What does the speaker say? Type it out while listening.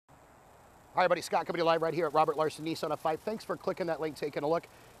All right, buddy, Scott coming to you live right here at Robert Larson Nissan of 5. Thanks for clicking that link, taking a look.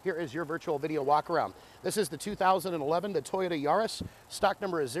 Here is your virtual video walk around. This is the 2011 the Toyota Yaris. Stock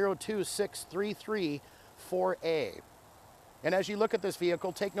number is 026334A. And as you look at this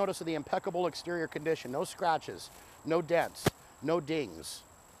vehicle, take notice of the impeccable exterior condition. No scratches, no dents, no dings.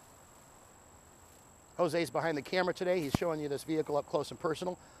 Jose's behind the camera today. He's showing you this vehicle up close and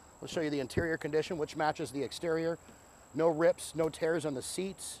personal. We'll show you the interior condition, which matches the exterior. No rips, no tears on the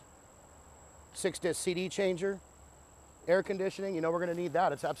seats. 6-disc CD changer. Air conditioning, you know we're going to need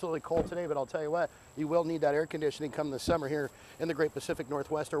that. It's absolutely cold today, but I'll tell you what, you will need that air conditioning come this summer here in the Great Pacific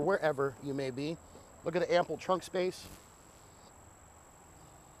Northwest or wherever you may be. Look at the ample trunk space.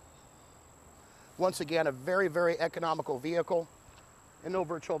 Once again, a very, very economical vehicle. And no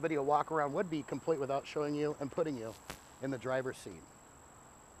virtual video walk around would be complete without showing you and putting you in the driver's seat.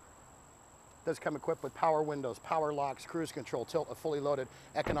 Does come equipped with power windows, power locks, cruise control, tilt, a fully loaded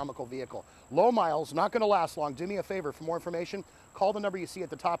economical vehicle. Low miles, not going to last long. Do me a favor, for more information, call the number you see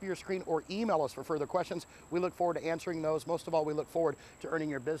at the top of your screen or email us for further questions. We look forward to answering those. Most of all, we look forward to earning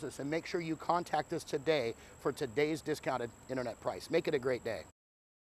your business. And make sure you contact us today for today's discounted internet price. Make it a great day.